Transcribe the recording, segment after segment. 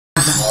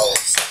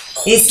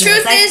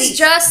Truth is,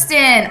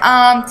 Justin,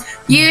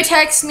 you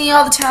text me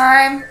all the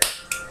time.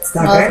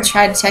 Well,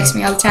 try to text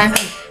me all the time.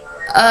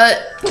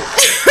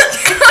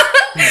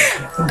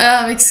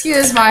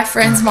 Excuse my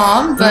friend's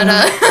mom, but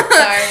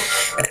sorry.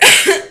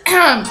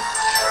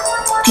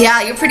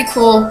 Yeah, you're pretty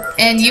cool,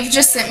 and you've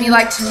just sent me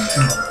like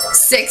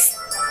 6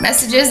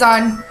 messages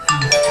on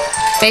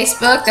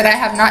Facebook that I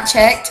have not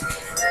checked,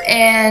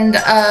 and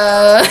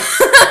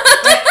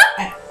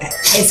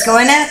it's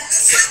going up.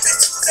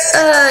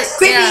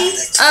 Yeah.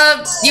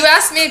 You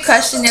asked me a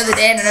question the other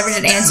day, and I never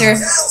did answer,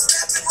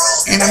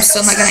 and I'm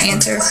still not gonna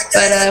answer.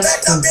 But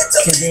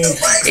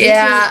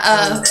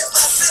yeah.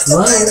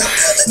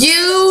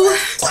 You.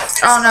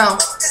 Oh no.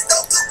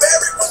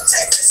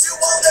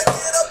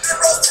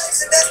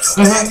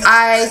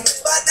 I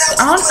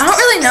don't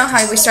really know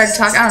how we started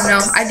talking. I don't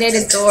know. I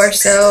dated Thor,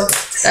 so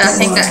I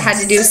think that had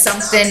to do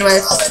something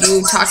with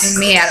you talking to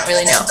me. I don't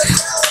really know.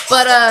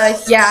 But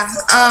yeah.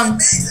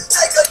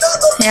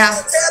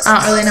 Yeah. I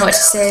don't really know what to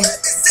say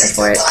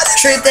for it.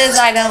 Truth is,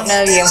 I don't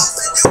know you.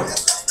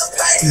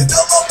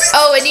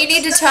 Oh, and you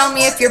need to tell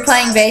me if you're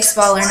playing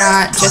baseball or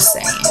not. Just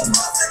saying.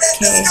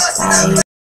 Okay. Bye.